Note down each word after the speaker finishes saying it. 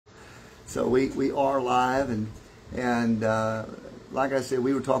So we are live, and like I said,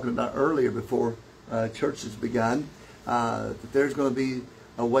 we were talking about earlier before church has begun, that there's going to be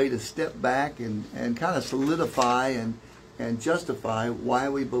a way to step back and kind of solidify and justify why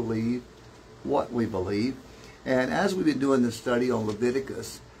we believe what we believe. And as we've been doing this study on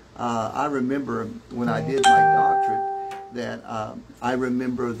Leviticus, I remember when I did my doctorate that I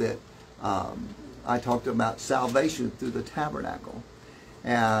remember that I talked about salvation through the tabernacle,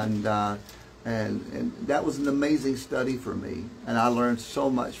 and that was an amazing study for me, and I learned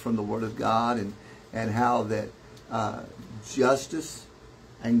so much from the Word of God, and how that justice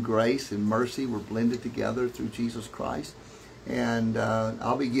and grace and mercy were blended together through Jesus Christ. And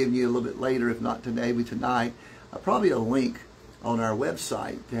I'll be giving you a little bit later, if not today, but tonight, probably a link on our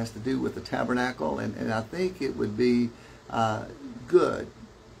website that has to do with the tabernacle, and I think it would be good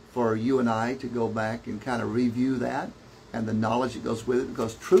for you and I to go back and kind of review that and the knowledge that goes with it,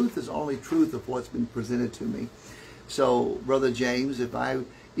 because truth is only truth of what's been presented to me. So, Brother James, even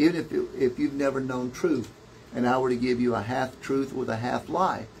if you've never known truth, and I were to give you a half-truth with a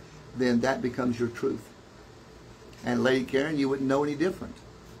half-lie, then that becomes your truth. And Lady Karen, you wouldn't know any different.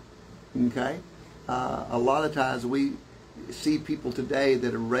 Okay? A lot of times we see people today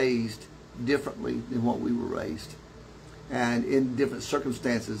that are raised differently than what we were raised, and in different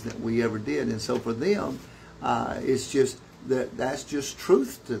circumstances than we ever did. And so for them, it's just that's just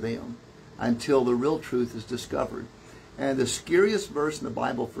truth to them until the real truth is discovered. And the scariest verse in the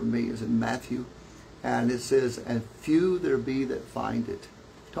Bible for me is in Matthew, and it says, "And few there be that find it."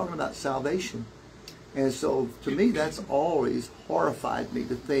 Talking about salvation. And so to me, that's always horrified me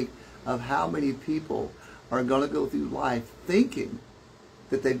to think of how many people are going to go through life thinking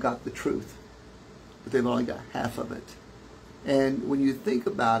that they've got the truth, but they've only got half of it. And when you think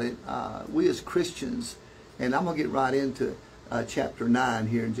about it, we as Christians, and I'm going to get right into chapter 9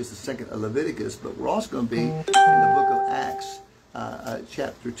 here in just a second of Leviticus, but we're also going to be in the book of Acts,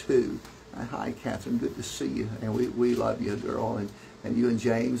 chapter 2. Hi, Catherine. Good to see you. And we love you, girl, and you and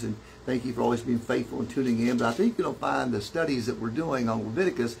James. And thank you for always being faithful and tuning in. But I think you're going to find the studies that we're doing on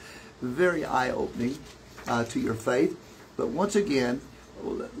Leviticus very eye-opening to your faith. But once again,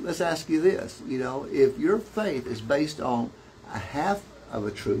 let's ask you this. You know, if your faith is based on a half of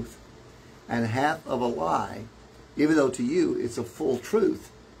a truth and half of a lie, even though to you it's a full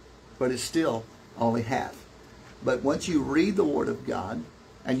truth, but it's still only half. But once you read the Word of God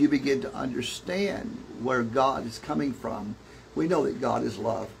and you begin to understand where God is coming from, we know that God is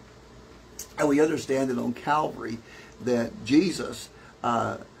love. And we understand that on Calvary that Jesus,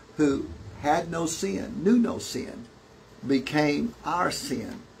 who had no sin, knew no sin, became our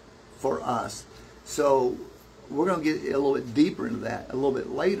sin for us. So we're going to get a little bit deeper into that a little bit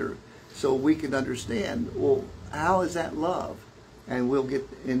later so we can understand, well, how is that love? And we'll get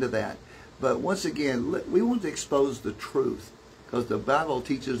into that. But once again, we want to expose the truth, because the Bible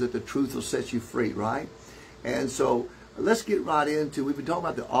teaches that the truth will set you free, right? And so let's get right into, we've been talking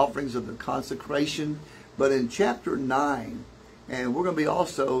about the offerings of the consecration, but in chapter 9, and we're going to be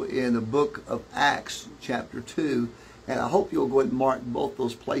also in the book of Acts, chapter 2, and I hope you'll go ahead and mark both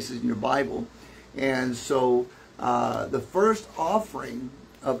those places in your Bible. And so the first offering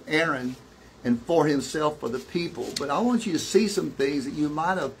of Aaron, and for himself, for the people. But I want you to see some things that you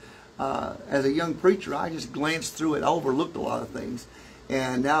might have, as a young preacher, I just glanced through it. I overlooked a lot of things.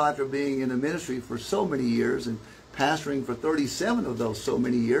 And now after being in the ministry for so many years and pastoring for 37 of those so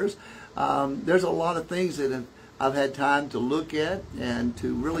many years, there's a lot of things that I've had time to look at and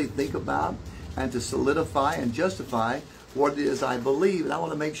to really think about and to solidify and justify what it is I believe. And I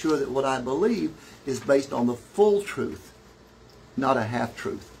want to make sure that what I believe is based on the full truth, not a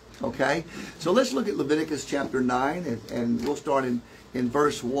half-truth. Okay? So let's look at Leviticus chapter 9, and we'll start in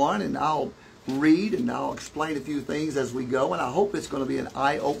verse 1, and I'll read and I'll explain a few things as we go, and I hope it's going to be an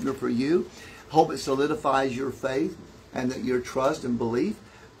eye-opener for you. I hope it solidifies your faith and that your trust and belief.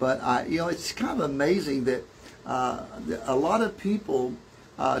 But, you know, it's kind of amazing that a lot of people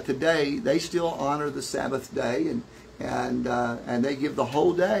today, they still honor the Sabbath day, and they give the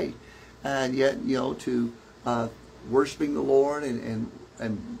whole day, and yet, you know, to worshiping the Lord and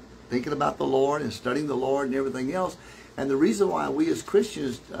thinking about the Lord and studying the Lord and everything else. And the reason why we as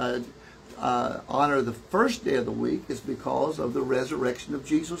Christians honor the first day of the week is because of the resurrection of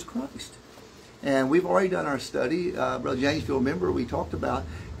Jesus Christ. And we've already done our study. Brother James, if you'll remember, we talked about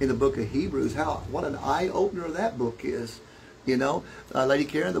in the book of Hebrews what an eye-opener that book is. You know, Lady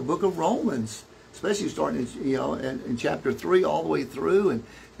Karen, the book of Romans, especially starting in chapter 3 all the way through,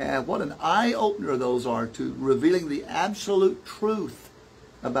 and what an eye-opener those are to revealing the absolute truth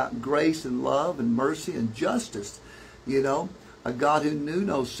about grace and love and mercy and justice. You know, a God who knew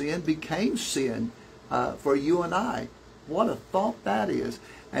no sin became sin for you and I. What a thought that is.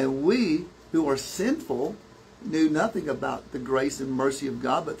 And we who are sinful knew nothing about the grace and mercy of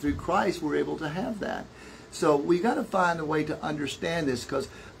God, but through Christ we're able to have that. So we got to find a way to understand this, because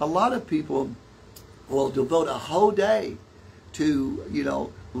a lot of people will devote a whole day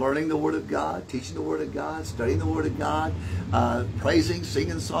to, learning the Word of God, teaching the Word of God, studying the Word of God, praising,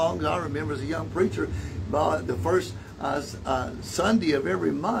 singing songs. I remember as a young preacher, the first Sunday of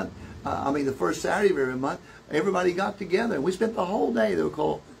every month, the first Saturday of every month, everybody got together and we spent the whole day. They were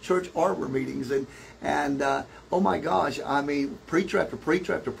called church arbor meetings, and oh my gosh, preacher after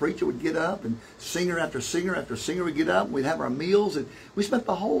preacher after preacher would get up, and singer after singer after singer would get up, and we'd have our meals, and we spent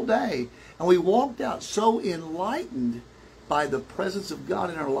the whole day, and we walked out so enlightened by the presence of God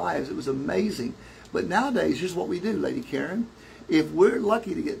in our lives. It was amazing. But nowadays, here's what we do, Lady Karen. If we're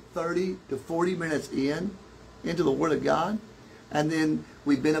lucky to get 30 to 40 minutes into the Word of God, and then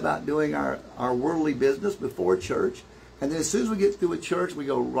we've been about doing our worldly business before church, and then as soon as we get through with church, we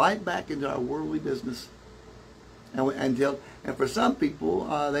go right back into our worldly business. And for some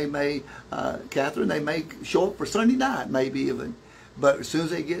people, they may, Catherine, they may show up for Sunday night, maybe even. But as soon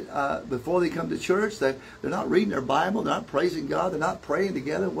as they get, before they come to church, they're not reading their Bible, they're not praising God, they're not praying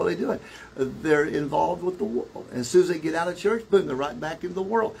together. What are they doing? They're involved with the world. And as soon as they get out of church, boom, they're right back into the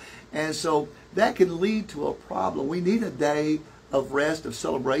world. And so that can lead to a problem. We need a day of rest, of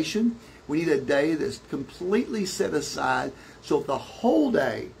celebration. We need a day that's completely set aside, so the whole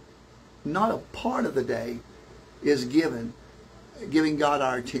day, not a part of the day, is giving God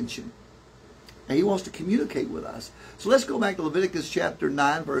our attention. And He wants to communicate with us. So let's go back to Leviticus chapter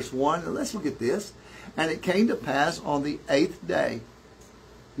 9, verse 1, and let's look at this. And it came to pass on the 8th day,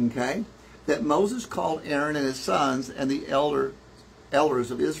 okay, that Moses called Aaron and his sons and the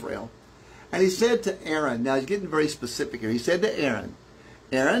elders of Israel. And he said to Aaron, now he's getting very specific here. He said to Aaron,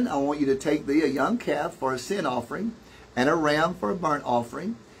 Aaron, I want you to take thee a young calf for a sin offering and a ram for a burnt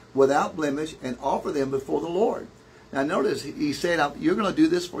offering without blemish, and offer them before the Lord. Now notice, he said, you're going to do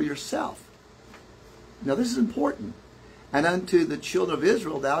this for yourself. Now this is important. And unto the children of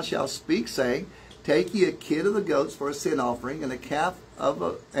Israel thou shalt speak, saying, take ye a kid of the goats for a sin offering, and a calf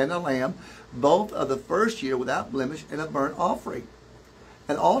and a lamb, both of the first year without blemish, and a burnt offering.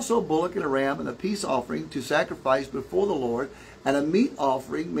 And also a bullock and a ram and a peace offering to sacrifice before the Lord, and a meat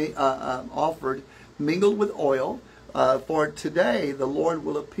offering offered mingled with oil. For today the Lord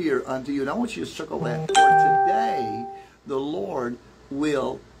will appear unto you. And I want you to circle that. For today the Lord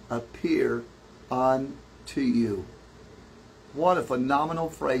will appear unto you. What a phenomenal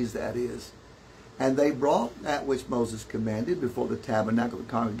phrase that is. And they brought that which Moses commanded before the tabernacle of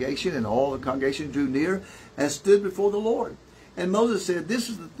the congregation, and all the congregation drew near and stood before the Lord. And Moses said, this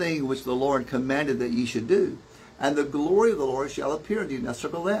is the thing which the Lord commanded that ye should do, and the glory of the Lord shall appear unto you. Now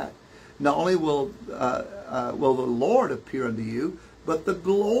circle that. Not only will the Lord appear unto you, but the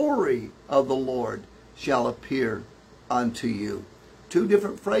glory of the Lord shall appear unto you. Two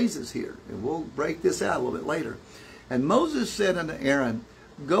different phrases here, and we'll break this out a little bit later. And Moses said unto Aaron,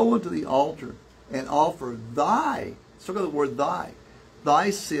 go unto the altar and offer thy, circle the word thy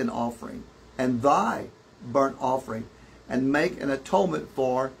sin offering and thy burnt offering, and make an atonement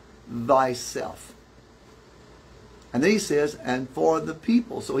for thyself. And then he says, and for the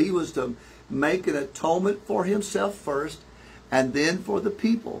people. So he was to make an atonement for himself first, and then for the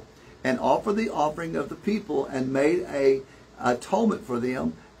people, and offer the offering of the people, and made a atonement for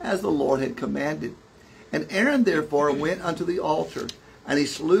them, as the Lord had commanded. And Aaron therefore went unto the altar, and he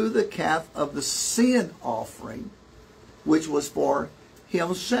slew the calf of the sin offering, which was for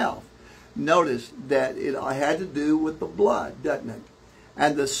himself. Notice that it had to do with the blood, doesn't it?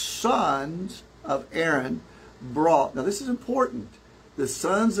 And the sons of Aaron brought, now this is important, the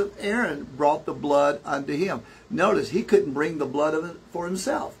sons of Aaron brought the blood unto him. Notice, he couldn't bring the blood of it for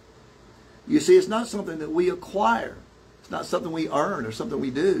himself. You see, it's not something that we acquire. It's not something we earn or something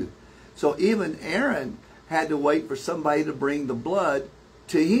we do. So even Aaron had to wait for somebody to bring the blood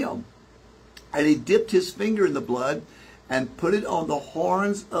to him. And he dipped his finger in the blood and put it on the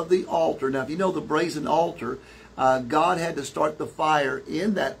horns of the altar. Now, if you know the brazen altar, God had to start the fire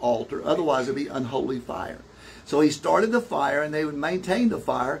in that altar. Otherwise, it would be unholy fire. So he started the fire, and they would maintain the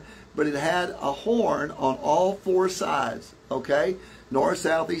fire, but it had a horn on all four sides, okay? North,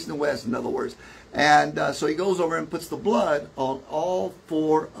 south, east, and west, in other words. And so he goes over and puts the blood on all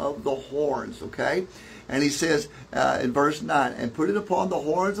four of the horns, okay? And he says in verse 9, and put it upon the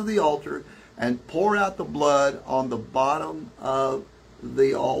horns of the altar, and pour out the blood on the bottom of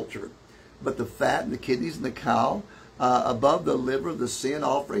the altar. But the fat and the kidneys and the cow, above the liver of the sin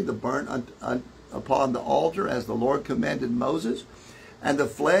offering, the burnt upon the altar as the Lord commanded Moses. And the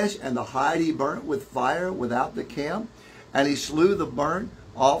flesh and the hide he burnt with fire without the camp. And he slew the burnt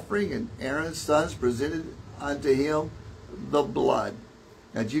offering, and Aaron's sons presented unto him the blood.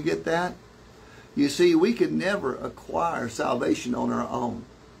 Now, did you get that? You see, we can never acquire salvation on our own.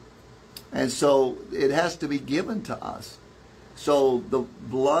 And so it has to be given to us. So the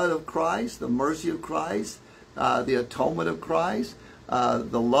blood of Christ, the mercy of Christ, the atonement of Christ,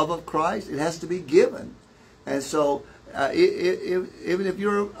 the love of Christ, it has to be given. And so even if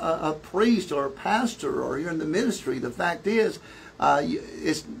you're a priest or a pastor or you're in the ministry, the fact is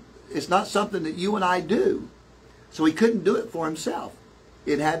it's not something that you and I do. So he couldn't do it for himself.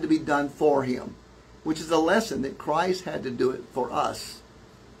 It had to be done for him, which is a lesson that Christ had to do it for us.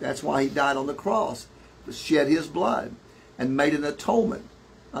 That's why he died on the cross, to shed his blood and made an atonement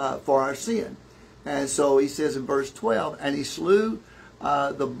for our sin. And so he says in verse 12, and he slew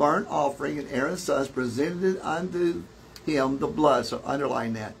the burnt offering, and Aaron's sons presented unto him the blood. So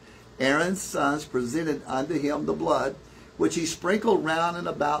underline that. Aaron's sons presented unto him the blood, which he sprinkled round and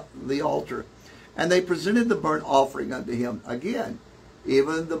about the altar. And they presented the burnt offering unto him. Again,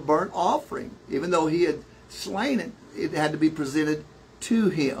 even the burnt offering, even though he had slain it, it had to be presented to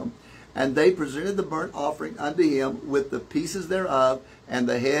him. And they presented the burnt offering unto him with the pieces thereof and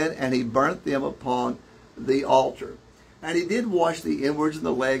the head, and he burnt them upon the altar. And he did wash the inwards and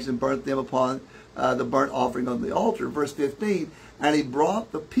the legs and burnt them upon the burnt offering on the altar. Verse 15, and he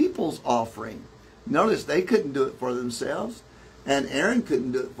brought the people's offering. Notice they couldn't do it for themselves, and Aaron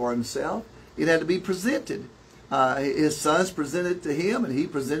couldn't do it for himself. It had to be presented. His sons presented it to him, and he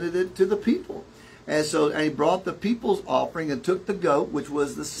presented it to the people. And he brought the people's offering and took the goat, which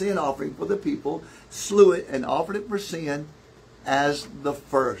was the sin offering for the people, slew it, and offered it for sin as the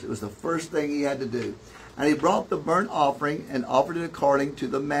first. It was the first thing he had to do. And he brought the burnt offering and offered it according to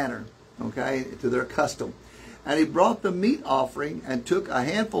the manner, okay, to their custom. And he brought the meat offering and took a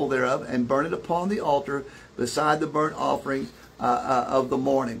handful thereof and burned it upon the altar beside the burnt offering of the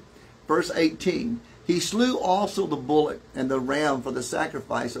morning. Verse 18, he slew also the bullock and the ram for the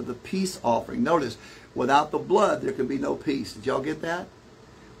sacrifice of the peace offering. Notice, without the blood, there can be no peace. Did y'all get that?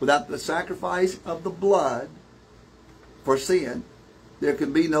 Without the sacrifice of the blood for sin, there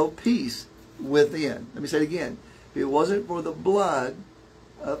can be no peace within. Let me say it again. If it wasn't for the blood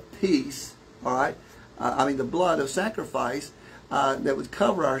of peace, all right, the blood of sacrifice that would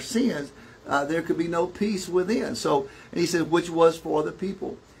cover our sins, there could be no peace within. So, and he said, which was for the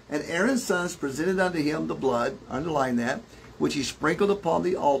people. And Aaron's sons presented unto him the blood, underline that, which he sprinkled upon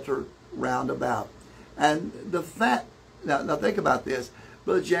the altar round about. And the fat, now think about this.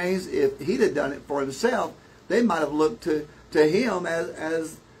 Brother James, if he'd have done it for himself, they might have looked to him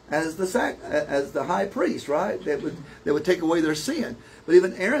as the high priest, right? That would take away their sin. But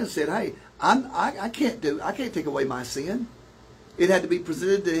even Aaron said, hey, I can't take away my sin. It had to be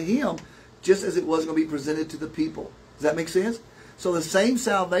presented to him just as it was going to be presented to the people. Does that make sense? So the same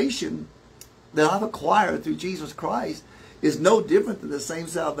salvation that I've acquired through Jesus Christ is no different than the same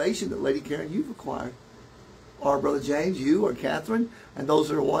salvation that Lady Karen, you've acquired. Or Brother James, you or Catherine, and those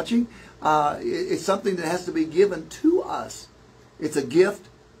that are watching. It's something that has to be given to us. It's a gift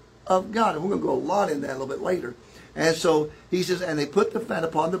of God. And we're going to go a lot in that a little bit later. And so he says, and they put the fat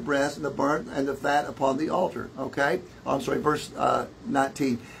upon the breast and the burnt and the fat upon the altar. Okay? Oh, I'm sorry, verse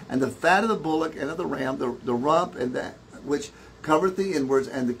 19. And the fat of the bullock and of the ram, the rump and that which covereth the inwards,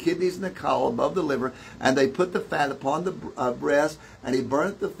 and the kidneys and the caul above the liver, and they put the fat upon the breast, and he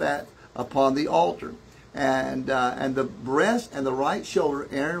burnt the fat upon the altar. And the breast and the right shoulder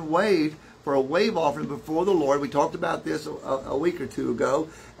Aaron waved for a wave offering before the Lord. We talked about this a week or two ago,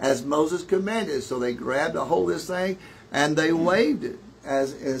 as Moses commanded. So they grabbed a hold of this thing and they waved it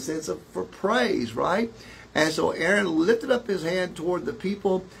as in a sense of for praise, right? And so Aaron lifted up his hand toward the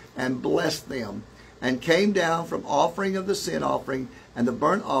people and blessed them, and came down from offering of the sin offering and the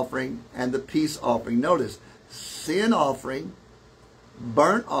burnt offering and the peace offering. Notice, sin offering,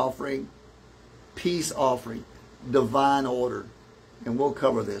 burnt offering, peace offering, divine order. And we'll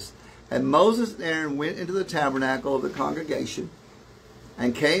cover this. And Moses and Aaron went into the tabernacle of the congregation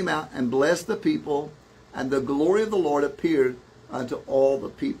and came out and blessed the people, and the glory of the Lord appeared unto all the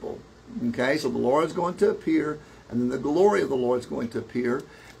people. Okay, so the Lord is going to appear, and then the glory of the Lord is going to appear.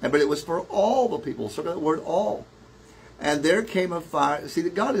 But it was for all the people. Circle that word all. And there came a fire. See,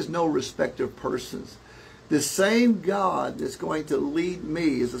 that God is no respecter of persons. The same God that's going to lead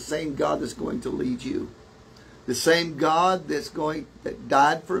me is the same God that's going to lead you. The same God that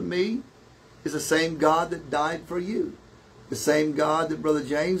died for me is the same God that died for you. The same God that, Brother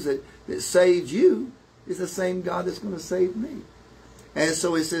James, that saved you is the same God that's going to save me. And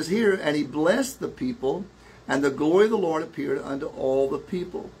so it says here, and he blessed the people, and the glory of the Lord appeared unto all the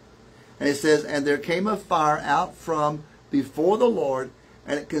people. And it says, and there came a fire out from before the Lord,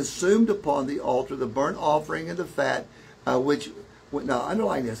 and it consumed upon the altar the burnt offering and the fat, now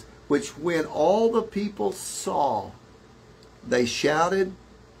underline this, which when all the people saw, they shouted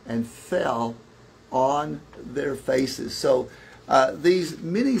and fell on their faces. So these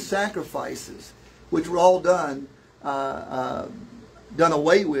many sacrifices, which were all done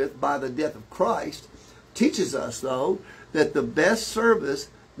away with by the death of Christ, teaches us, though, that the best service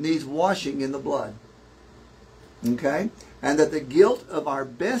needs washing in the blood. Okay? And that the guilt of our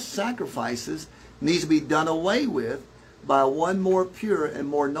best sacrifices needs to be done away with by one more pure and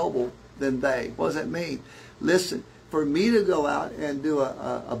more noble than they. What does that mean? Listen, for me to go out and do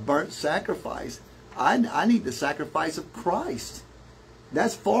a burnt sacrifice, I need the sacrifice of Christ.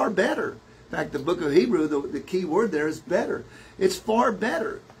 That's far better. In fact, the book of Hebrew, the key word there is better. It's far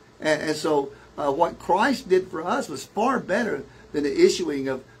better. And so what Christ did for us was far better than the issuing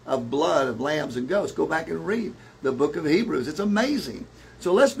of blood of lambs and goats. Go back and read the book of Hebrews. It's amazing.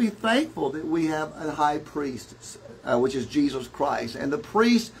 So let's be thankful that we have a high priest, which is Jesus Christ. And the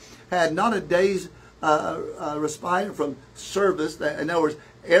priest had not a day's respite from service. In other words,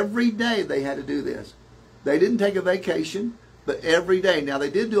 every day they had to do this. They didn't take a vacation, but every day. Now,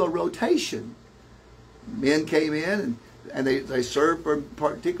 they did do a rotation. Men came in and they served for a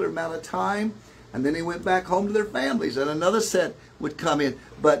particular amount of time, and then they went back home to their families, and another set would come in.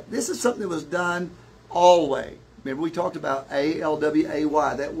 But this is something that was done always. Remember, we talked about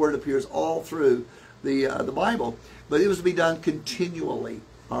A-L-W-A-Y. That word appears all through the Bible. But it was to be done continually.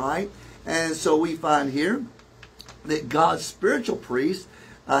 All right? And so we find here that God's spiritual priest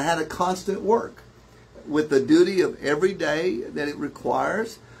had a constant work with the duty of every day that it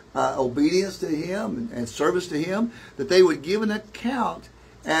requires, obedience to Him and service to Him, that they would give an account,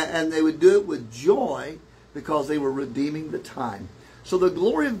 and they would do it with joy because they were redeeming the time. So the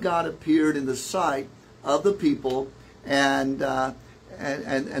glory of God appeared in the sight of the people, and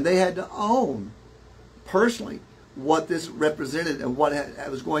they had to own personally what this represented and what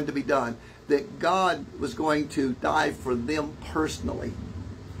was going to be done. That God was going to die for them personally.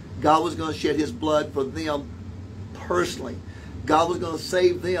 God was going to shed His blood for them personally. God was going to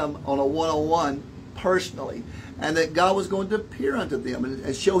save them on a one-on-one personally. And that God was going to appear unto them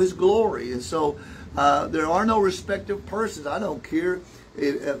and show His glory. And so there are no respective persons. I don't care.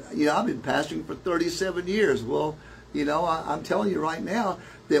 I've been pastoring for 37 years. Well, I'm telling you right now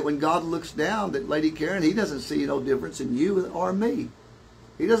that when God looks down at Lady Karen, He doesn't see no difference in you or me.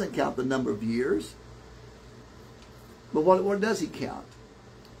 He doesn't count the number of years. But what does He count?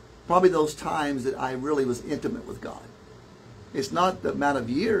 Probably those times that I really was intimate with God. It's not the amount of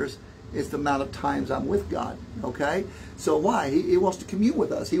years, it's the amount of times I'm with God. Okay? So why? He wants to commune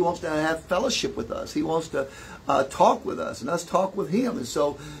with us. He wants to have fellowship with us. He wants to talk with us and us talk with Him. And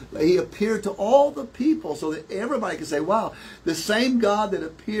so He appeared to all the people so that everybody could say, wow, the same God that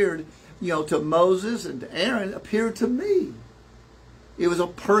appeared to Moses and to Aaron appeared to me. It was a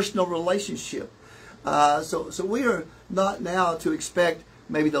personal relationship. So we are not now to expect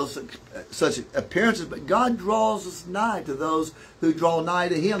maybe those such appearances, but God draws us nigh to those who draw nigh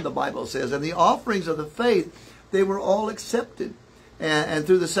to Him, the Bible says. And the offerings of the faith, they were all accepted. And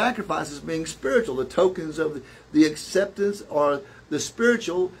through the sacrifices being spiritual, the tokens of the acceptance are the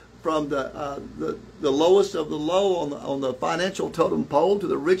spiritual, from the lowest of the low on the financial totem pole to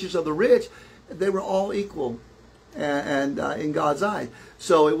the richest of the rich. They were all equal and in God's eyes.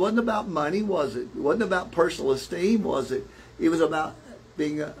 So it wasn't about money, was it? It wasn't about personal esteem, was it? It was about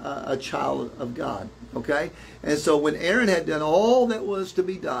being a child of God. Okay? And so when Aaron had done all that was to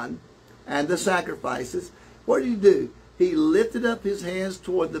be done, and the sacrifices, what did he do? He lifted up his hands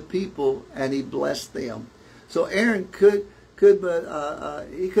toward the people and he blessed them. So Aaron could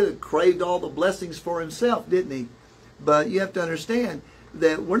have craved all the blessings for himself, didn't he? But you have to understand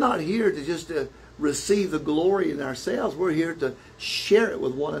that we're not here to just receive the glory in ourselves. We're here to share it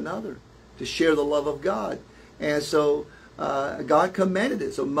with one another, to share the love of God. And so God commanded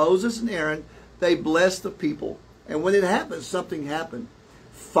it. So Moses and Aaron, they blessed the people. And when it happened, something happened.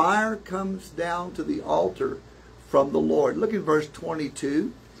 Fire comes down to the altar from the Lord. Look at verse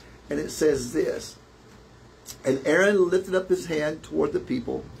 22, and it says this. And Aaron lifted up his hand toward the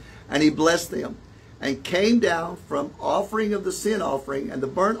people, and he blessed them, and came down from offering of the sin offering, and the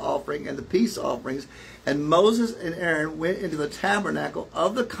burnt offering, and the peace offerings. And Moses and Aaron went into the tabernacle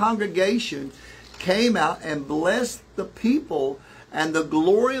of the congregation, came out, and blessed the people, and the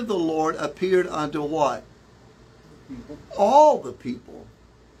glory of the Lord appeared unto what? All the people.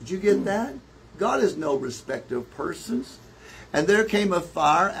 Did you get that? God is no respecter of persons. And there came a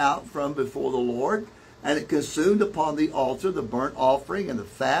fire out from before the Lord, and it consumed upon the altar the burnt offering and the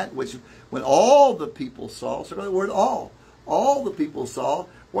fat, which when all the people saw, so the word all the people saw,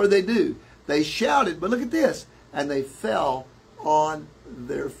 what did they do? They shouted, but look at this, and they fell on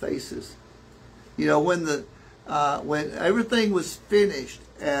their faces. You know, when everything was finished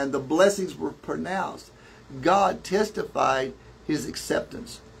and the blessings were pronounced, God testified his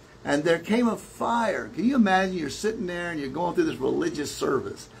acceptance. And there came a fire. Can you imagine you're sitting there and you're going through this religious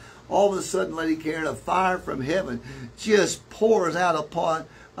service. All of a sudden, Lady Karen, a fire from heaven just pours out upon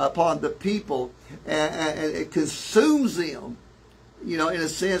the people, and it consumes them. You know, in a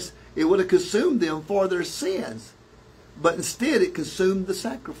sense, it would have consumed them for their sins. But instead, it consumed the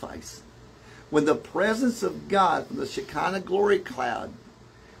sacrifice. When the presence of God from the Shekinah glory cloud,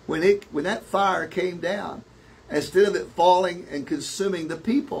 when that fire came down, instead of it falling and consuming the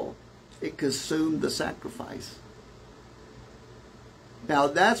people, it consumed the sacrifice. Now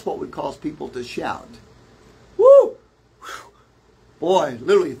that's what would cause people to shout. Woo! Boy,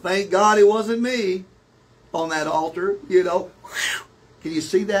 literally, thank God it wasn't me on that altar, you know. Can you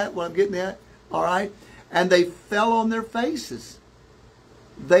see that, what I'm getting at? All right? And they fell on their faces.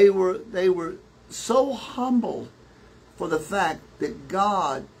 They were so humbled for the fact that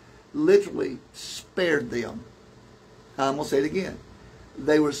God literally spared them. I'm going to say it again.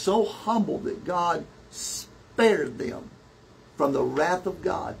 They were so humbled that God spared them from the wrath of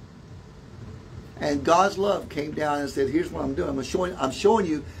God. And God's love came down and said, here's what I'm doing. I'm showing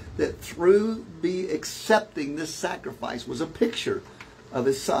you that through me accepting this sacrifice was a picture of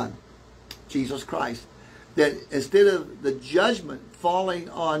his son, Jesus Christ. That instead of the judgment falling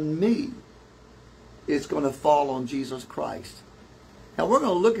on me, it's going to fall on Jesus Christ. Now we're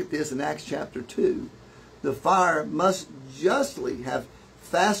going to look at this in Acts chapter 2. The fire must justly have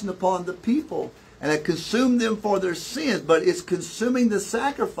fastened upon the people and had consumed them for their sins, but its consuming the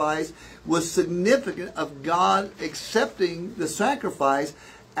sacrifice was significant of God accepting the sacrifice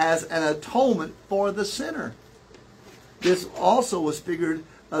as an atonement for the sinner. This also was figured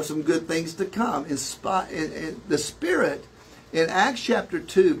of some good things to come. In the Spirit, in Acts chapter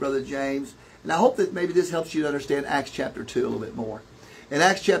 2, Brother James, and I hope that maybe this helps you to understand Acts chapter 2 a little bit more. In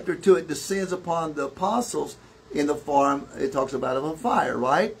Acts chapter 2, it descends upon the apostles in the form, it talks about, of a fire,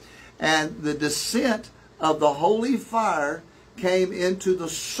 right? And the descent of the holy fire came into the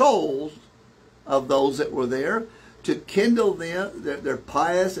souls of those that were there to kindle them, their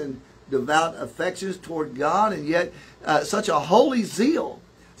pious and devout affections toward God, and yet such a holy zeal,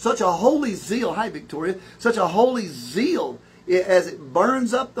 hi Victoria, such a holy zeal as it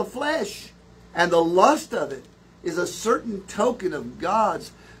burns up the flesh, and the lust of it is a certain token of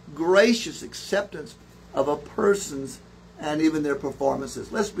God's gracious acceptance of a person's and even their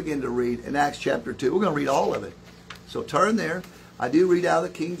performances. Let's begin to read in Acts chapter 2. We're going to read all of it. So turn there. I do read out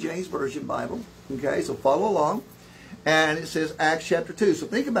of the King James Version Bible. Okay, so follow along. And it says Acts chapter 2. So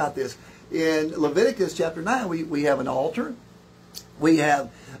think about this. In Leviticus chapter 9, we have an altar. We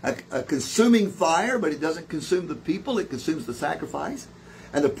have a consuming fire, but it doesn't consume the people. It consumes the sacrifice.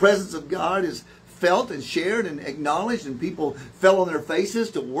 And the presence of God is felt and shared and acknowledged, and people fell on their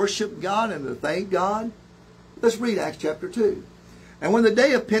faces to worship God and to thank God. Let's read Acts chapter 2. And when the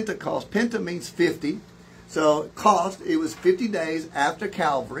day of Pentecost, Penta means 50, so cost, it was 50 days after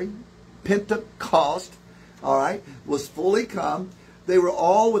Calvary, Pentecost, all right, was fully come, they were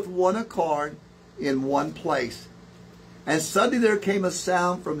all with one accord in one place. And suddenly there came a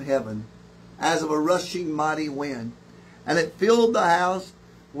sound from heaven, as of a rushing mighty wind, and it filled the house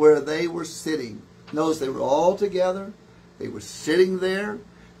where they were sitting. Notice they were all together, they were sitting there,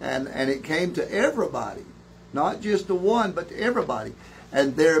 and it came to everybody. Not just to one, but to everybody.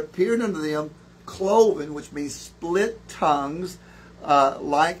 And there appeared unto them cloven, which means split tongues,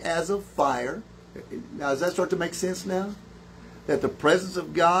 like as of fire. Now, does that start to make sense now? That the presence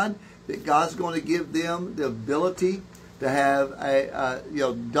of God, that God's going to give them the ability to have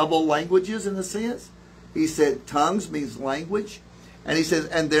double languages in a sense. He said tongues means language. And he says,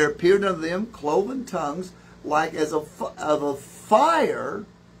 and there appeared unto them cloven tongues, like as of a fire,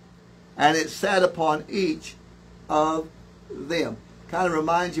 and it sat upon each of them. Kind of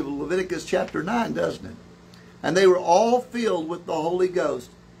reminds you of Leviticus chapter 9, doesn't it? And they were all filled with the Holy Ghost,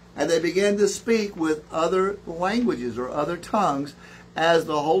 and they began to speak with other languages or other tongues as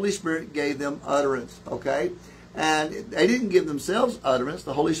the Holy Spirit gave them utterance. Okay? And they didn't give themselves utterance,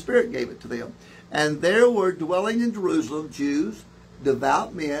 the Holy Spirit gave it to them. And there were dwelling in Jerusalem Jews,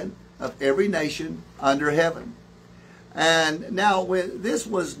 devout men of every nation under heaven. And now when this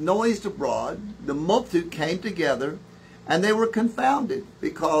was noised abroad, the multitude came together, and they were confounded,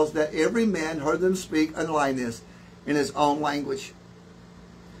 because that every man heard them speak, underline this, in his own language.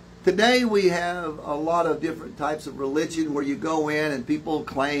 Today we have a lot of different types of religion where you go in and people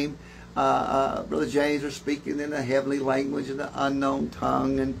claim Brother James are speaking in a heavenly language, in an unknown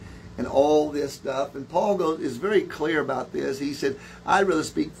tongue, and all this stuff. And Paul is very clear about this. He said, I'd rather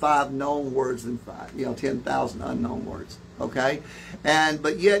speak 5 known words than 10,000 unknown words. Okay?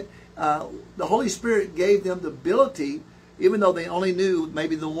 But yet, the Holy Spirit gave them the ability, even though they only knew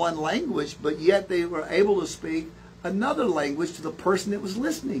maybe the one language, but yet they were able to speak another language to the person that was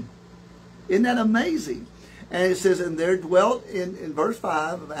listening. Isn't that amazing? And it says, and there dwelt in verse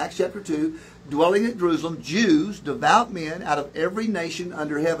 5 of Acts chapter 2, dwelling at Jerusalem, Jews, devout men out of every nation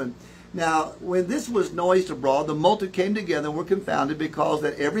under heaven. Now, when this was noised abroad, the multitude came together and were confounded, because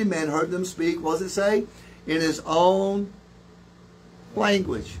that every man heard them speak, what does it say? In his own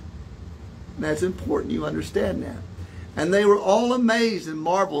language. And that's important you understand that. And they were all amazed and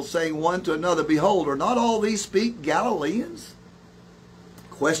marveled, saying one to another, Behold, are not all these speak Galileans?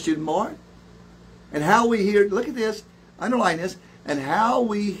 Question mark. And how we hear, look at this, underline this, and how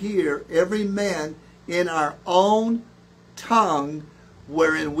we hear every man in our own tongue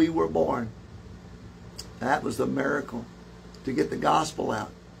wherein we were born. That was the miracle, to get the gospel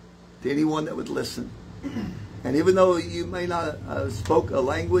out to anyone that would listen. And even though you may not have spoke a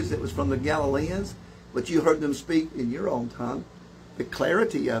language that was from the Galileans, but you heard them speak in your own tongue, the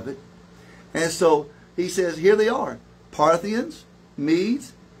clarity of it. And so he says, here they are, Parthians,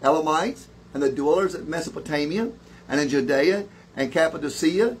 Medes, Elamites, and the dwellers of Mesopotamia, and in Judea, and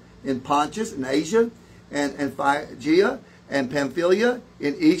Cappadocia, in Pontus, and Asia, and Phrygia, and Pamphylia,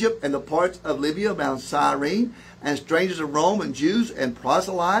 in Egypt, and the parts of Libya around Cyrene, and strangers of Rome, and Jews, and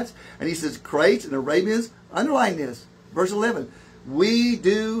proselytes. And he says, Crates and Arabians. Underline this, verse 11. We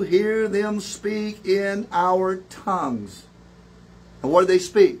do hear them speak in our tongues. And what do they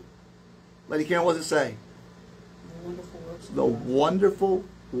speak? Lady Karen, what does it say? The wonderful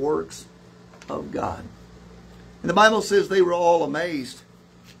works of God. And the Bible says they were all amazed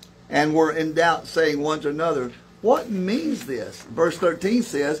and were in doubt, saying one to another, What means this? Verse 13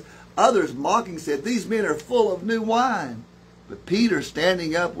 says, Others mocking said, These men are full of new wine. But Peter,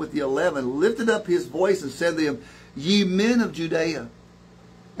 standing up with the 11, lifted up his voice and said to them, Ye men of Judea,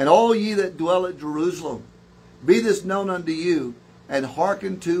 and all ye that dwell at Jerusalem, be this known unto you, and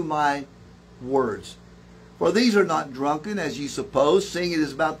hearken to my words. For these are not drunken, as ye suppose, seeing it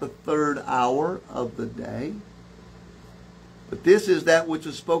is about the 3rd hour of the day. But this is that which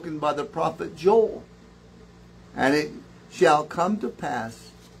was spoken by the prophet Joel. And it shall come to pass,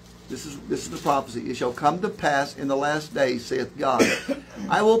 this is the prophecy, it shall come to pass in the last days, saith God,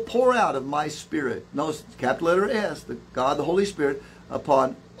 I will pour out of my Spirit, notice capital letter S, the God, the Holy Spirit,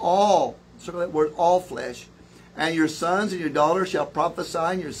 upon all, circle that word, all flesh. And your sons and your daughters shall prophesy,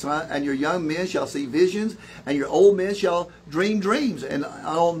 and your young men shall see visions, and your old men shall dream dreams. And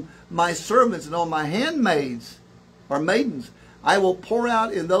on my servants and on my handmaids, or maidens, I will pour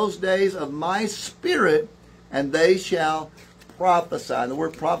out in those days of my Spirit, and they shall prophesy. And the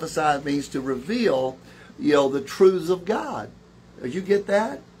word prophesy means to reveal, the truths of God. You get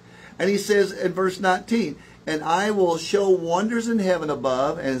that? And he says in verse 19, And I will show wonders in heaven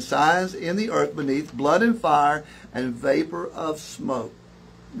above, and signs in the earth beneath, blood and fire, and vapor of smoke.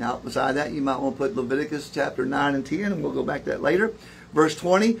 Now, beside that, you might want to put Leviticus chapter 9 and 10, and we'll go back to that later. Verse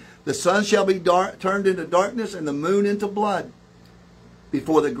 20, The sun shall be turned into darkness, and the moon into blood,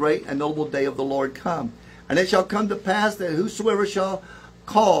 before the great and noble day of the Lord come. And it shall come to pass that whosoever shall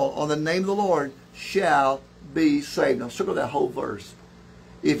call on the name of the Lord shall be saved. Now, circle that whole verse.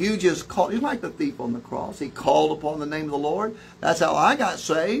 If you just call, you're like the thief on the cross. He called upon the name of the Lord. That's how I got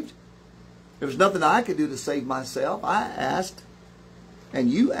saved. There was nothing I could do to save myself. I asked,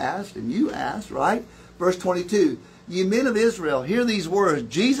 and you asked, right? Verse 22, Ye men of Israel, hear these words.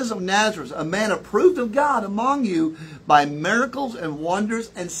 Jesus of Nazareth, a man approved of God among you by miracles and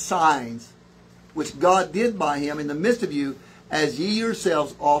wonders and signs, which God did by him in the midst of you, as ye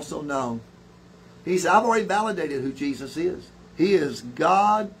yourselves also know. He said, I've already validated who Jesus is. He is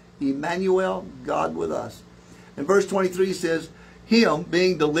God, Emmanuel, God with us. And verse 23 says, Him,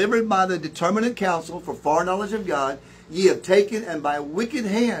 being delivered by the determinate counsel for foreknowledge of God, ye have taken and by wicked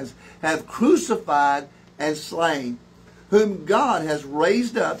hands have crucified and slain, whom God has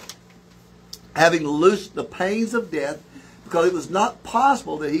raised up, having loosed the pains of death, because it was not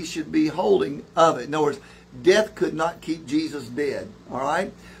possible that he should be holding of it. In other words, death could not keep Jesus dead. All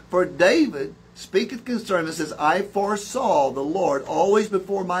right? For David speaketh concerning it, says, I foresaw the Lord always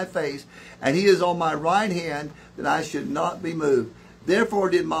before my face, and he is on my right hand, that I should not be moved. Therefore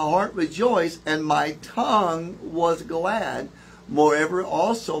did my heart rejoice, and my tongue was glad. Moreover,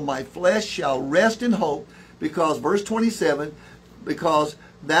 also my flesh shall rest in hope, because, verse 27, because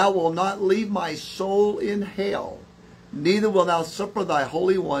thou wilt not leave my soul in hell, neither will thou suffer thy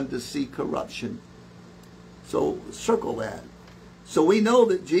Holy One to see corruption. So circle that. So we know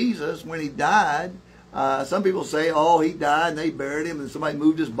that Jesus, when he died, some people say, oh, he died and they buried him and somebody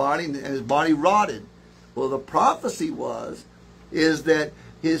moved his body and his body rotted. Well, the prophecy is that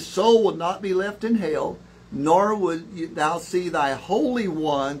his soul would not be left in hell, nor would thou see thy Holy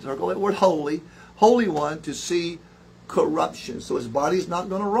One, circle that word holy, Holy One, to see corruption. So his body's not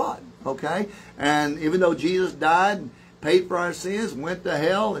going to rot, okay? And even though Jesus died and paid for our sins, went to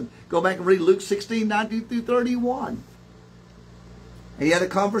hell, and go back and read Luke 16, 19 through 31. And he had a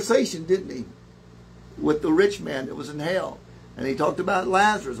conversation, didn't he, with the rich man that was in hell. And he talked about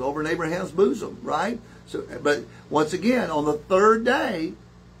Lazarus over in Abraham's bosom, right? So, but once again, on the third day,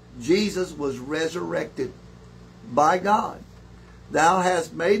 Jesus was resurrected by God. Thou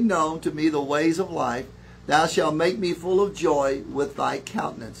hast made known to me the ways of life. Thou shalt make me full of joy with thy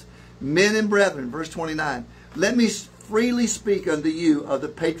countenance. Men and brethren, verse 29, let me freely speak unto you of the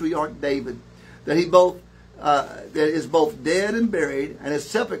patriarch David, that he that is both dead and buried, and his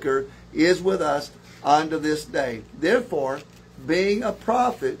sepulchre is with us unto this day. Therefore, being a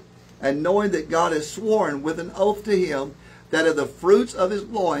prophet, and knowing that God has sworn with an oath to him, that of the fruits of his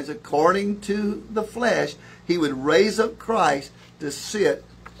loins, according to the flesh, he would raise up Christ to sit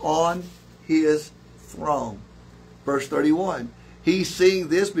on his throne. Verse 31, he seeing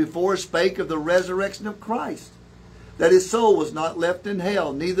this before spake of the resurrection of Christ, that his soul was not left in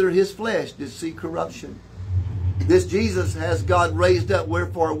hell, neither his flesh did see corruption. This Jesus has God raised up,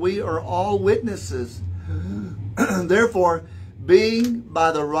 wherefore we are all witnesses. Therefore, being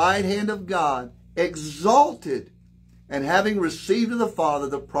by the right hand of God exalted, and having received of the Father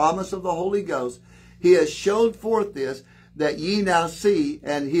the promise of the Holy Ghost, he has showed forth this, that ye now see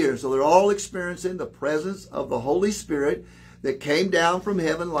and hear. So they're all experiencing the presence of the Holy Spirit that came down from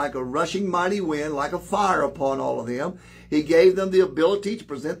heaven like a rushing mighty wind, like a fire upon all of them. He gave them the ability to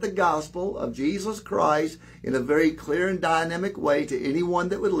present the gospel of Jesus Christ in a very clear and dynamic way to anyone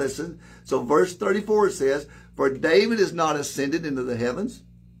that would listen. So verse 34 says, for David is not ascended into the heavens,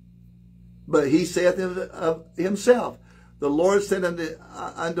 but he saith of himself, the Lord said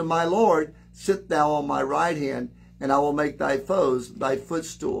unto my Lord, sit thou on my right hand, and I will make thy foes thy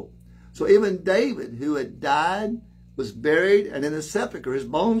footstool. So even David, who had died, was buried, and in the sepulchre, his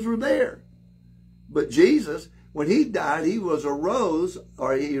bones were there. But Jesus, when he died, he was arose,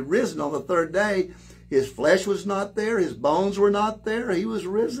 or he had risen on the third day. His flesh was not there. His bones were not there. He was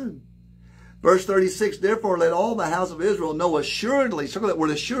risen. Verse 36, therefore let all the house of Israel know assuredly, circle that word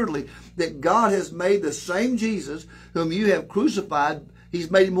assuredly, that God has made the same Jesus whom you have crucified.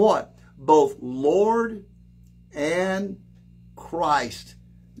 He's made him what? Both Lord and Christ.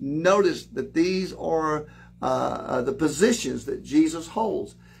 Notice that these are the positions that Jesus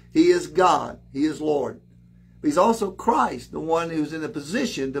holds. He is God. He is Lord. But he's also Christ, the one who's in a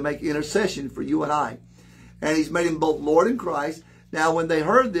position to make intercession for you and I. And he's made him both Lord and Christ. Now, when they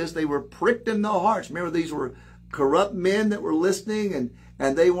heard this, they were pricked in their hearts. Remember, these were corrupt men that were listening,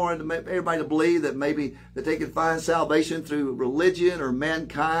 and they wanted to make everybody to believe that maybe that they could find salvation through religion or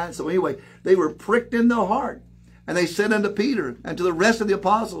mankind. So anyway, they were pricked in their heart. And they said unto Peter and to the rest of the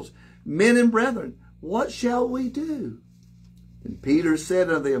apostles, men and brethren, what shall we do? And Peter said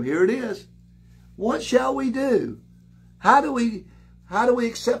unto them, here it is. What shall we do? How do we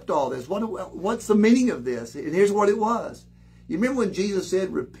accept all this? What's the meaning of this? And here's what it was. You remember when Jesus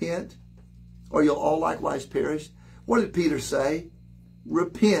said, repent, or you'll all likewise perish? What did Peter say?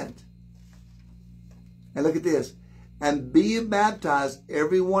 Repent. And look at this. And be baptized,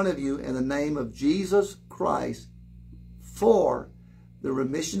 every one of you, in the name of Jesus Christ, for the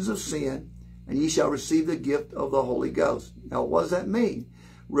remissions of sin, and ye shall receive the gift of the Holy Ghost. Now, what does that mean?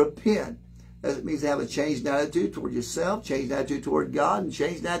 Repent. That means to have a changed attitude toward yourself, changed attitude toward God, and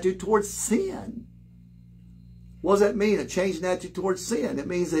changed attitude towards sin. What does that mean, a changed attitude towards sin? It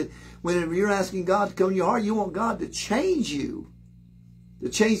means that whenever you're asking God to come in your heart, you want God to change you, to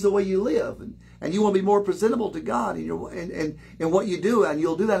change the way you live. And you want to be more presentable to God in what you do, and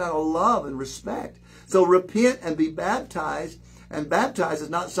you'll do that out of love and respect. So repent and be baptized. And baptized is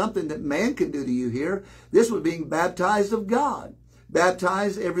not something that man can do to you here. This was being baptized of God.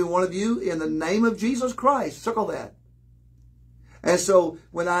 Baptize every one of you in the name of Jesus Christ. Circle that. And so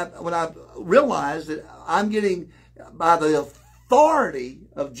when I realized that I'm getting, by the authority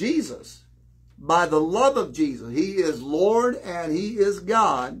of Jesus, by the love of Jesus, he is Lord and he is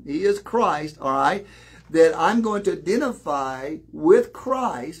God, he is Christ, all right, that I'm going to identify with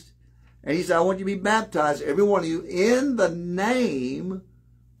Christ. And he said, I want you to be baptized, every one of you, in the name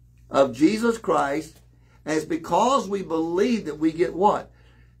of Jesus Christ. And it's because we believe that we get what?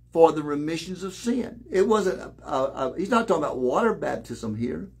 For the remissions of sin. It wasn't, he's not talking about water baptism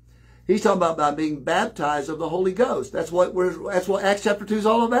here. He's talking about being baptized of the Holy Ghost. That's what Acts chapter 2 is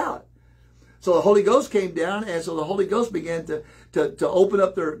all about. So the Holy Ghost came down, and so the Holy Ghost began to open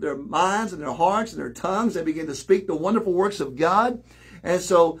up their minds and their hearts and their tongues. They began to speak the wonderful works of God. And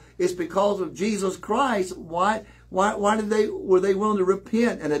so it's because of Jesus Christ. Why were they willing to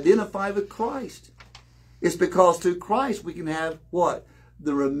repent and identify with Christ? It's because through Christ we can have what?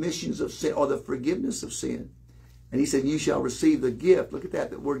 The remissions of sin, or the forgiveness of sin. And he said, you shall receive the gift. Look at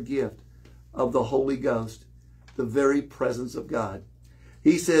that word gift of the Holy Ghost, the very presence of God.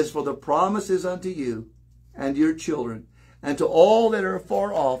 He says, for the promise is unto you and your children, and to all that are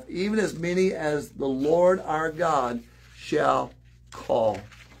far off, even as many as the Lord our God shall call.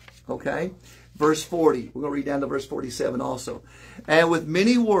 Okay? Verse 40. We're going to read down to verse 47 also. And with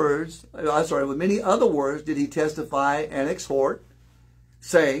many other words did he testify and exhort,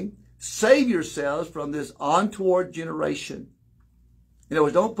 saying, save yourselves from this untoward generation. In other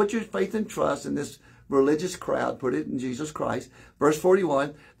words, don't put your faith and trust in this religious crowd. Put it in Jesus Christ. Verse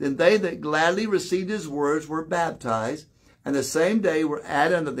 41, then they that gladly received his words were baptized, and the same day were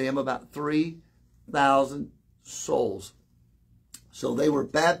added unto them about 3,000 souls. So they were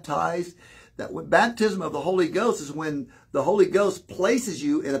baptized. That baptism of the Holy Ghost is when the Holy Ghost places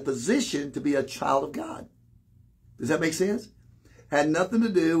you in a position to be a child of God. Does that make sense? Had nothing to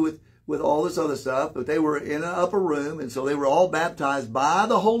do with all this other stuff, but they were in an upper room, and so they were all baptized by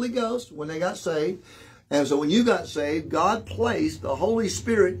the Holy Ghost when they got saved. And so when you got saved, God placed the Holy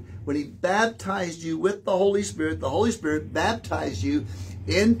Spirit, when he baptized you with the Holy Spirit baptized you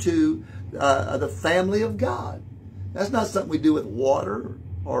into the family of God. That's not something we do with water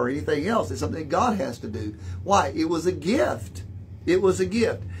or anything else. It's something God has to do. Why? It was a gift. It was a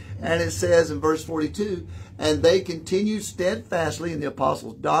gift. And it says in verse 42, and they continued steadfastly in the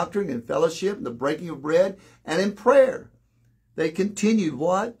apostles' doctrine and fellowship and the breaking of bread and in prayer. They continued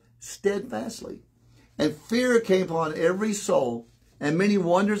what? Steadfastly. And fear came upon every soul, and many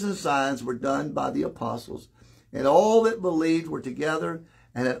wonders and signs were done by the apostles. And all that believed were together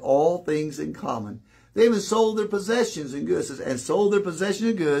and had all things in common. They even sold their possessions and goods, and sold their possessions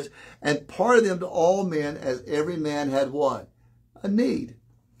and goods, and parted them to all men, as every man had what? A need.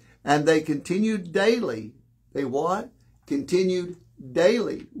 And they continued daily. They what? Continued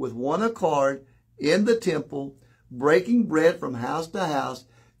daily with one accord in the temple, breaking bread from house to house,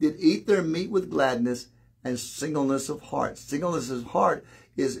 did eat their meat with gladness and singleness of heart. Singleness of heart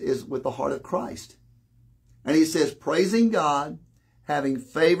is with the heart of Christ. And he says, praising God, having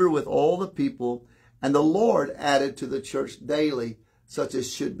favor with all the people, and the Lord added to the church daily such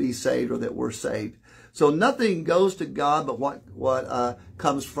as should be saved, or that were saved. So nothing goes to God but what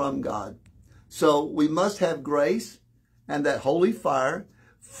comes from God. So we must have grace and that holy fire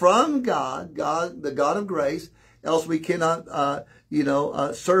from God, the God of grace, else we cannot,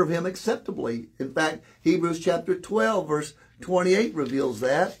 serve him acceptably. In fact, Hebrews chapter 12, verse 28 reveals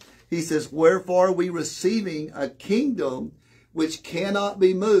that. He says, wherefore we receiving a kingdom which cannot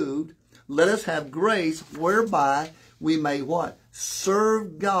be moved, let us have grace whereby we may what?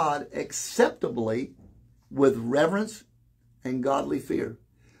 Serve God acceptably with reverence and godly fear.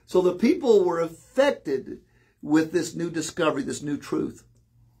 So the people were affected with this new discovery, this new truth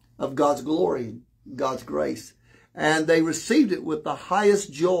of God's glory, God's grace. And they received it with the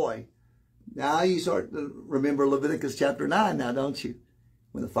highest joy. Now you start to remember Leviticus chapter 9 now, don't you?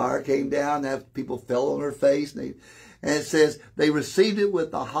 When the fire came down, that people fell on their face. And it says they received it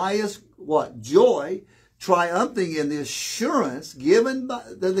with the highest, what? Joy, triumphing in the assurance given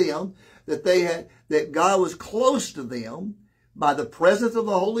to them that they had, that God was close to them by the presence of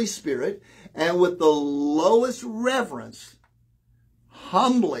the Holy Spirit, and with the lowest reverence,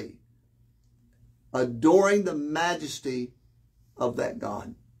 humbly adoring the majesty of that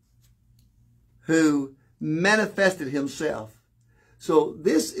God who manifested himself. So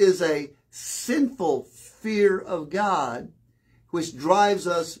this is a sinful fear of God which drives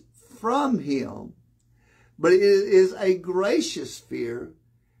us from him, but it is a gracious fear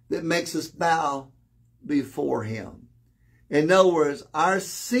that makes us bow before him. In other words, our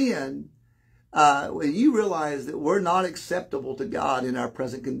sin, when you realize that we're not acceptable to God in our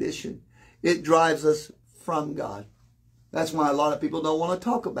present condition, it drives us from God. That's why a lot of people don't want to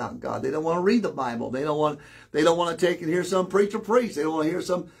talk about God. They don't want to read the Bible. They don't want to take and hear some preacher preach. They don't want to hear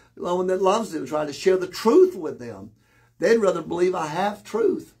someone that loves them trying to share the truth with them. They'd rather believe a half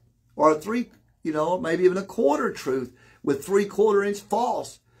truth or maybe even a quarter truth with 3/4 inch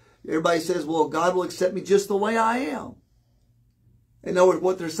false. Everybody says, well, God will accept me just the way I am. In other words,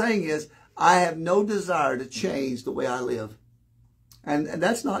 what they're saying is, I have no desire to change the way I live. And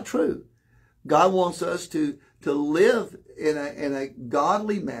that's not true. God wants us to live in a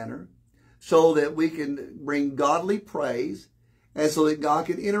godly manner so that we can bring godly praise and so that God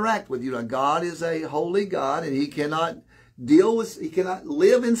can interact with you. Now, God is a holy God, and he cannot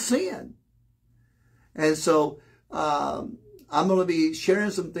live in sin. And so I'm going to be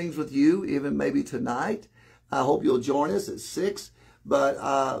sharing some things with you, even maybe tonight. I hope you'll join us at 6.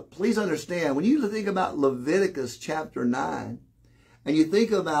 But please understand, when you think about Leviticus chapter 9, and you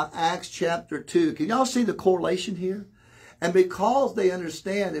think about Acts chapter 2, can y'all see the correlation here? And because they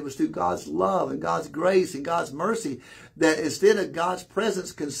understand it was through God's love and God's grace and God's mercy that instead of God's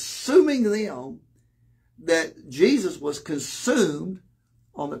presence consuming them, that Jesus was consumed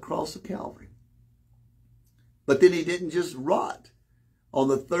on the cross of Calvary. But then he didn't just rot. On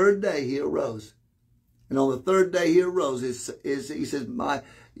the third day he arose. And on the third day he arose. He says,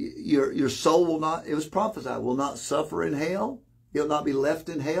 your soul will not, it was prophesied, will not suffer in hell. It will not be left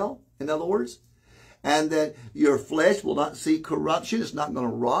in hell, in other words. And that your flesh will not see corruption. It's not going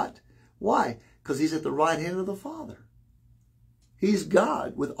to rot. Why? Because he's at the right hand of the Father. He's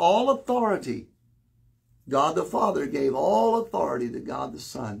God with all authority. God the Father gave all authority to God the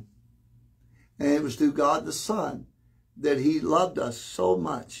Son. And it was through God the Son that he loved us so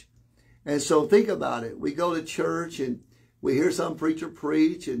much. And so think about it. We go to church and we hear some preacher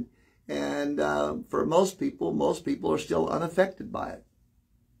preach, and for most people are still unaffected by it.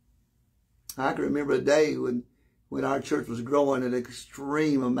 I can remember a day when our church was growing at an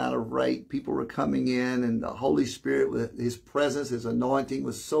extreme amount of rate. People were coming in, and the Holy Spirit, with his presence, his anointing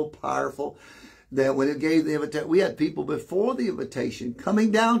was so powerful that when it gave the invitation, we had people before the invitation coming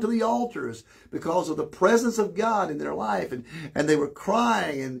down to the altars because of the presence of God in their life. And they were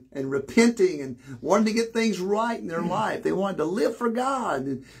crying and repenting and wanting to get things right in their life. They wanted to live for God.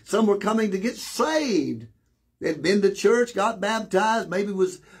 And some were coming to get saved. They'd been to church, got baptized. Maybe it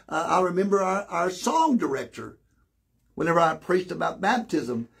was, I remember our song director, whenever I preached about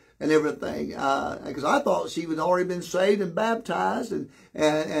baptism and everything, because I thought she had already been saved and baptized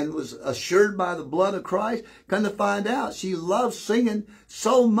and was assured by the blood of Christ. Come to find out, she loved singing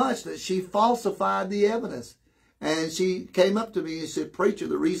so much that she falsified the evidence. And she came up to me and said, "Preacher,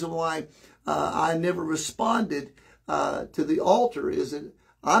 the reason why I never responded to the altar is that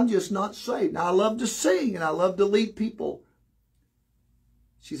I'm just not saved. Now, I love to sing and I love to lead people."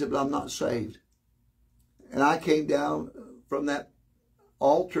 She said, "But I'm not saved." And I came down from that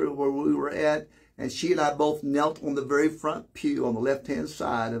altar where we were at, and she and I both knelt on the very front pew on the left-hand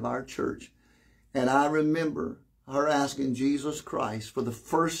side of our church. And I remember her asking Jesus Christ for the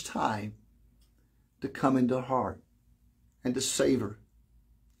first time to come into her heart and to save her.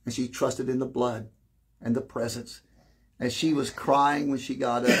 And she trusted in the blood and the presence. And she was crying when she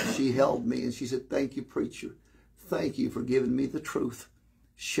got up. She held me and she said, "Thank you, preacher. Thank you for giving me the truth,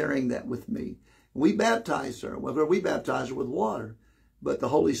 sharing that with me." We baptized her. Well, we baptized her with water, but the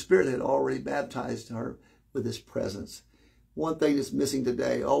Holy Spirit had already baptized her with his presence. One thing that's missing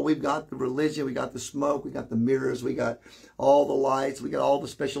today, we've got the religion, we got the smoke, we got the mirrors, we got all the lights, we got all the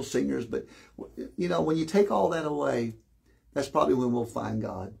special singers. But, you know, when you take all that away, that's probably when we'll find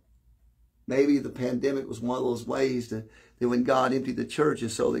God. Maybe the pandemic was one of those ways that when God emptied the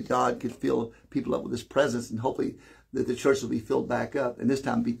churches so that God could fill people up with his presence, and hopefully that the church will be filled back up, and this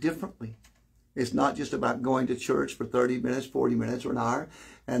time be differently. It's not just about going to church for 30 minutes, 40 minutes, or an hour,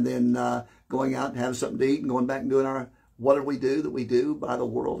 and then going out and having something to eat and going back and doing our whatever we do by the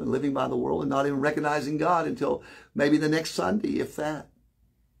world and living by the world and not even recognizing God until maybe the next Sunday, if that.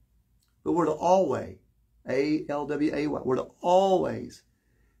 But we're to always, A-L-W-A-Y, we're to always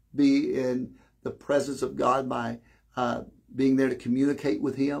be in the presence of God by being there to communicate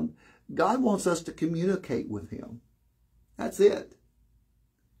with him. God wants us to communicate with him. That's it.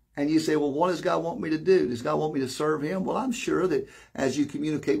 And you say, well, what does God want me to do? Does God want me to serve him? Well, I'm sure that as you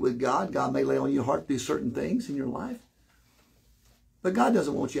communicate with God, God may lay on your heart to do certain things in your life. But God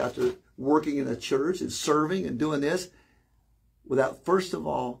doesn't want you out there working in a church and serving and doing this without, first of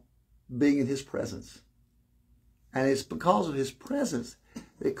all, being in his presence. And it's because of his presence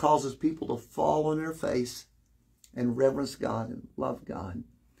that it causes people to fall on their face and reverence God and love God.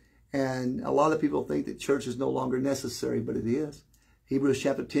 And a lot of people think that church is no longer necessary, but it is. Hebrews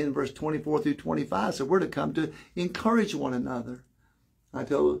chapter 10, verse 24 through 25. So we're to come to encourage one another. I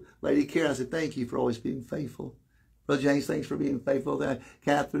told Lady Karen, I said, "Thank you for always being faithful." Brother James, thanks for being faithful.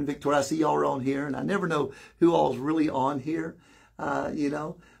 Catherine, Victoria, I see y'all are on here, and I never know who all's really on here, you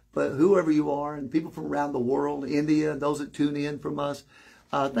know. But whoever you are, and people from around the world, India, those that tune in from us,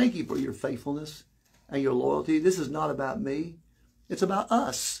 thank you for your faithfulness and your loyalty. This is not about me. It's about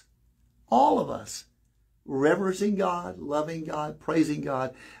us. all of us, reverencing God, loving God, praising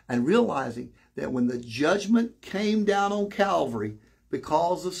God, and realizing that when the judgment came down on Calvary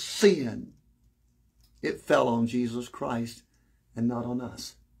because of sin, it fell on Jesus Christ and not on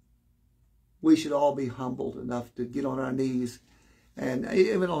us. We should all be humbled enough to get on our knees, and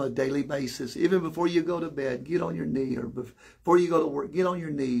even on a daily basis, even before you go to bed, get on your knee, or before you go to work, get on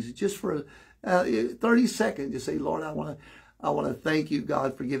your knees just for 30 seconds. Just say, Lord, I want to thank you,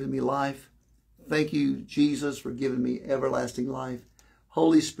 God, for giving me life. Thank you, Jesus, for giving me everlasting life.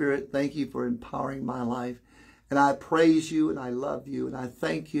 Holy Spirit, thank you for empowering my life. And I praise you, and I love you, and I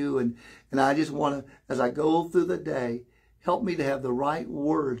thank you. And I just want to, as I go through the day, help me to have the right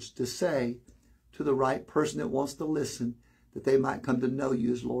words to say to the right person that wants to listen, that they might come to know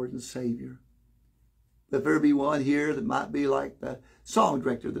you as Lord and Savior. If there be one here that might be like the song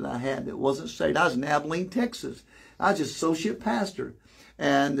director that I had that wasn't saved. I was in Abilene, Texas. I was just associate pastor.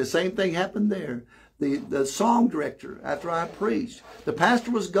 And the same thing happened there. The song director, after I preached, the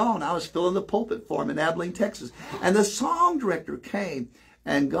pastor was gone. I was filling the pulpit for him in Abilene, Texas. And the song director came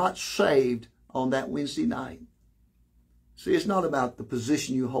and got saved on that Wednesday night. See, it's not about the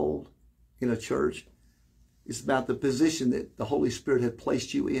position you hold in a church. It's about the position that the Holy Spirit had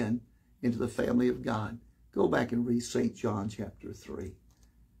placed you in, into the family of God. Go back and read St. John chapter 3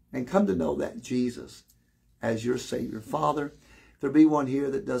 and come to know that Jesus as your Savior. Father, if there be one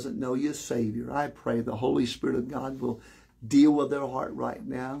here that doesn't know you as Savior, I pray the Holy Spirit of God will deal with their heart right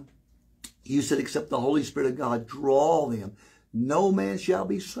now. You said, except the Holy Spirit of God draw them, no man shall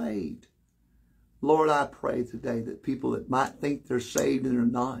be saved. Lord, I pray today that people that might think they're saved and they're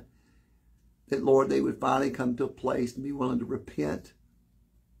not, that, Lord, they would finally come to a place and be willing to repent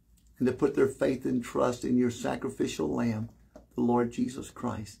and to put their faith and trust in your sacrificial lamb, the Lord Jesus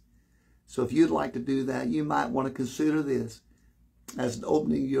Christ. So if you'd like to do that, you might want to consider this as an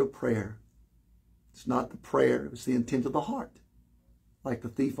opening of your prayer. It's not the prayer, it's the intent of the heart. Like the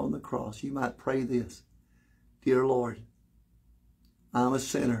thief on the cross, you might pray this. Dear Lord, I'm a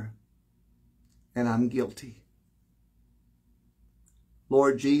sinner and I'm guilty.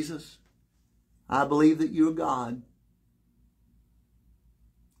 Lord Jesus, I believe that you're God.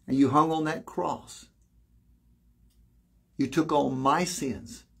 And you hung on that cross. You took on my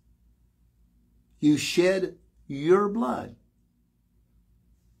sins. You shed your blood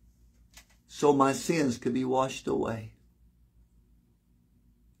so my sins could be washed away.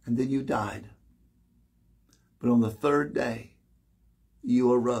 And then you died. But on the third day,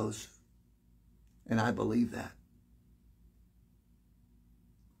 you arose. And I believe that.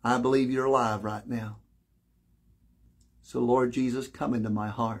 I believe you're alive right now. So, Lord Jesus, come into my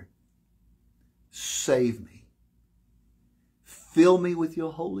heart. Save me. Fill me with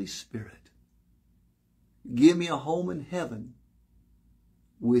your Holy Spirit. Give me a home in heaven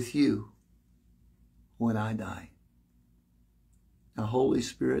with you when I die. Now, Holy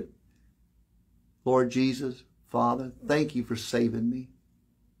Spirit, Lord Jesus, Father, thank you for saving me.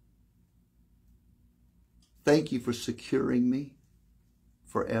 Thank you for securing me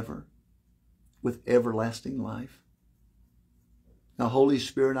forever with everlasting life. Now, Holy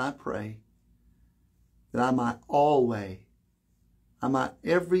Spirit, I pray that I might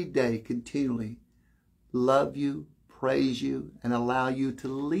every day continually love you, praise you, and allow you to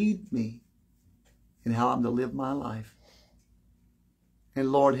lead me in how I'm to live my life.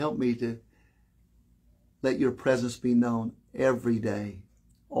 And Lord, help me to let your presence be known every day,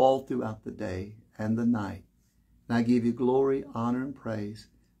 all throughout the day and the night. And I give you glory, honor, and praise.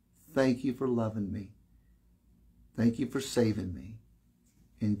 Thank you for loving me. Thank you for saving me.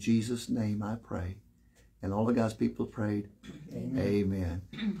 In Jesus' name I pray. And all of God's people prayed. Amen.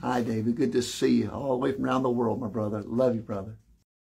 Amen. Hi, David. Good to see you all the way from around the world, my brother. Love you, brother.